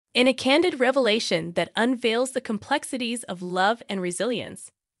In a candid revelation that unveils the complexities of love and resilience,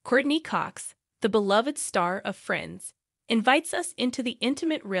 Courteney Cox, the beloved star of Friends, invites us into the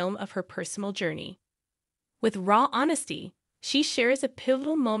intimate realm of her personal journey. With raw honesty, she shares a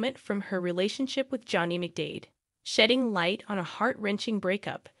pivotal moment from her relationship with Johnny McDaid, shedding light on a heart-wrenching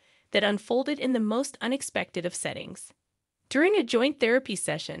breakup that unfolded in the most unexpected of settings. During a joint therapy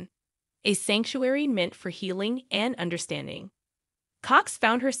session, a sanctuary meant for healing and understanding, Cox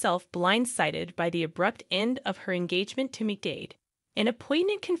found herself blindsided by the abrupt end of her engagement to McDaid. In a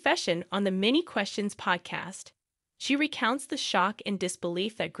poignant confession on the Minnie Questions podcast, she recounts the shock and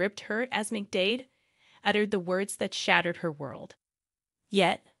disbelief that gripped her as McDaid uttered the words that shattered her world.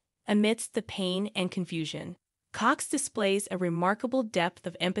 Yet, amidst the pain and confusion, Cox displays a remarkable depth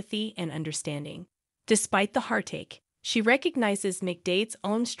of empathy and understanding. Despite the heartache, she recognizes McDaid's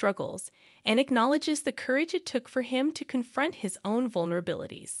own struggles and acknowledges the courage it took for him to confront his own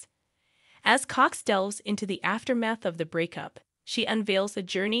vulnerabilities. As Cox delves into the aftermath of the breakup, she unveils a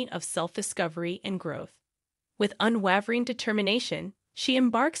journey of self-discovery and growth. With unwavering determination, she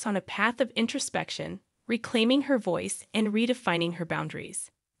embarks on a path of introspection, reclaiming her voice and redefining her boundaries.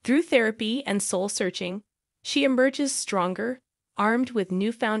 Through therapy and soul-searching, she emerges stronger, armed with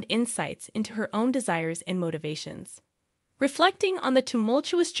newfound insights into her own desires and motivations. Reflecting on the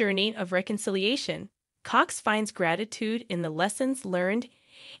tumultuous journey of reconciliation, Cox finds gratitude in the lessons learned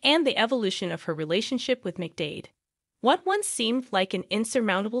and the evolution of her relationship with McDaid. What once seemed like an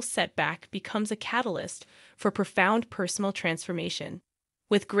insurmountable setback becomes a catalyst for profound personal transformation.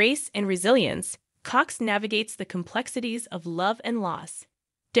 With grace and resilience, Cox navigates the complexities of love and loss,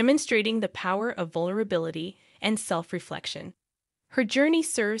 demonstrating the power of vulnerability and self-reflection. Her journey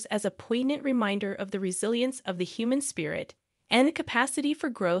serves as a poignant reminder of the resilience of the human spirit and the capacity for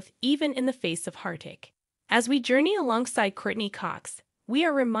growth even in the face of heartache. As we journey alongside Courteney Cox, we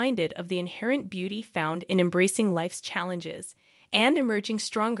are reminded of the inherent beauty found in embracing life's challenges and emerging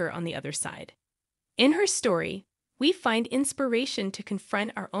stronger on the other side. In her story, we find inspiration to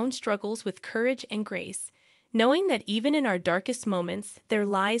confront our own struggles with courage and grace, knowing that even in our darkest moments, there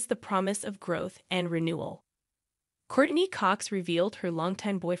lies the promise of growth and renewal. Courteney Cox revealed her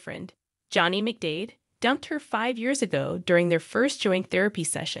longtime boyfriend, Johnny McDaid, dumped her 5 years ago during their first joint therapy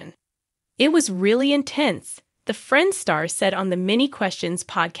session. "It was really intense," the Friends star said on the Minnie Questions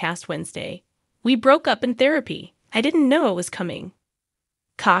podcast Wednesday. "We broke up in therapy. I didn't know it was coming."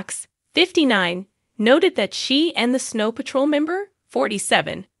 Cox, 59, noted that she and the Snow Patrol member,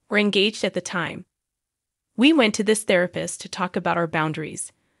 47, were engaged at the time. "We went to this therapist to talk about our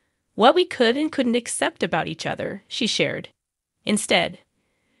boundaries, what we could and couldn't accept about each other," she shared. Instead,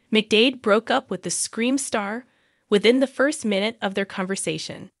 McDaid broke up with the Scream star within the first minute of their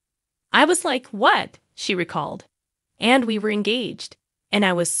conversation. "I was like, what?" she recalled. "And we were engaged, and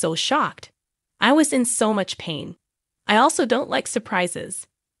I was so shocked. I was in so much pain. I also don't like surprises."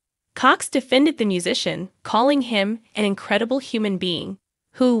 Cox defended the musician, calling him an incredible human being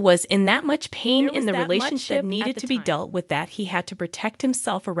who was in that much pain in the relationship that needed to be dealt with, that he had to protect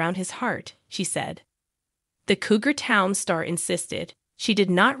himself around his heart, she said. The Cougar Town star insisted she did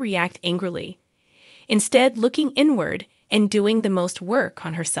not react angrily, instead looking inward and doing the most work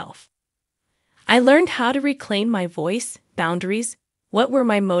on herself. "I learned how to reclaim my voice, boundaries, what were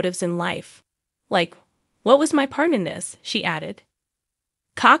my motives in life. Like, what was my part in this?" she added.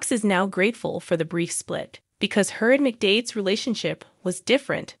 Cox is now grateful for the brief split, because her and McDaid's relationship was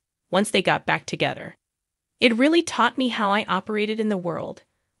different once they got back together. "It really taught me how I operated in the world.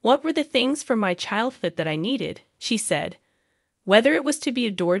 What were the things from my childhood that I needed," she said. "Whether it was to be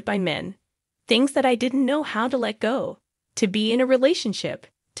adored by men, things that I didn't know how to let go, to be in a relationship,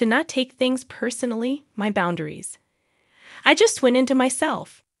 to not take things personally, my boundaries. I just went into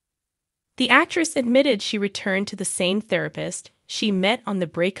myself." The actress admitted she returned to the same therapist she met on the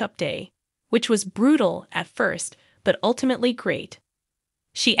breakup day, which was brutal at first, but ultimately great.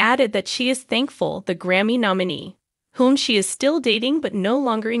 She added that she is thankful the Grammy nominee, whom she is still dating but no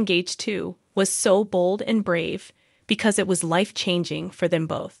longer engaged to, was so bold and brave, because it was life-changing for them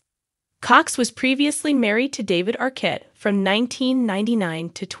both. Cox was previously married to David Arquette from 1999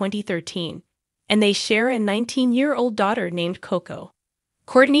 to 2013, and they share a 19-year-old daughter named Coco.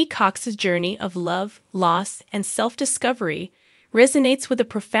 Courteney Cox's journey of love, loss, and self-discovery resonates with a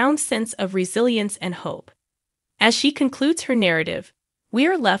profound sense of resilience and hope. As she concludes her narrative, we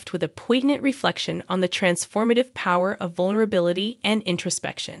are left with a poignant reflection on the transformative power of vulnerability and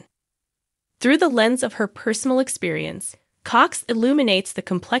introspection. Through the lens of her personal experience, Cox illuminates the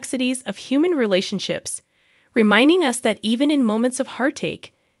complexities of human relationships, reminding us that even in moments of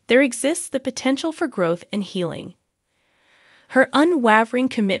heartache, there exists the potential for growth and healing. Her unwavering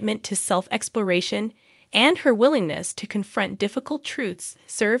commitment to self-exploration and her willingness to confront difficult truths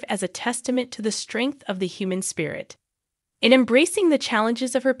serve as a testament to the strength of the human spirit. In embracing the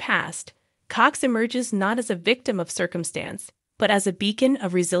challenges of her past, Cox emerges not as a victim of circumstance, but as a beacon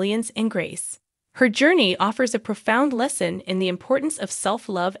of resilience and grace. Her journey offers a profound lesson in the importance of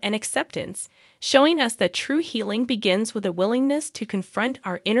self-love and acceptance, showing us that true healing begins with a willingness to confront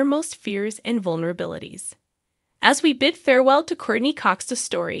our innermost fears and vulnerabilities. As we bid farewell to Courteney Cox's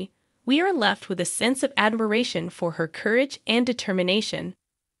story, we are left with a sense of admiration for her courage and determination.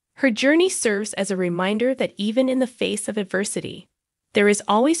 Her journey serves as a reminder that even in the face of adversity, there is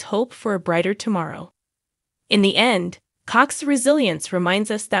always hope for a brighter tomorrow. In the end, Cox's resilience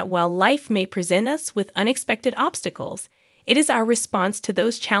reminds us that while life may present us with unexpected obstacles, it is our response to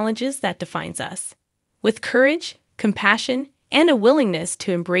those challenges that defines us. With courage, compassion, and a willingness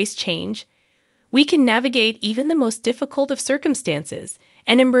to embrace change, we can navigate even the most difficult of circumstances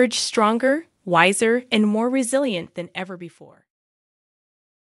and emerge stronger, wiser, and more resilient than ever before.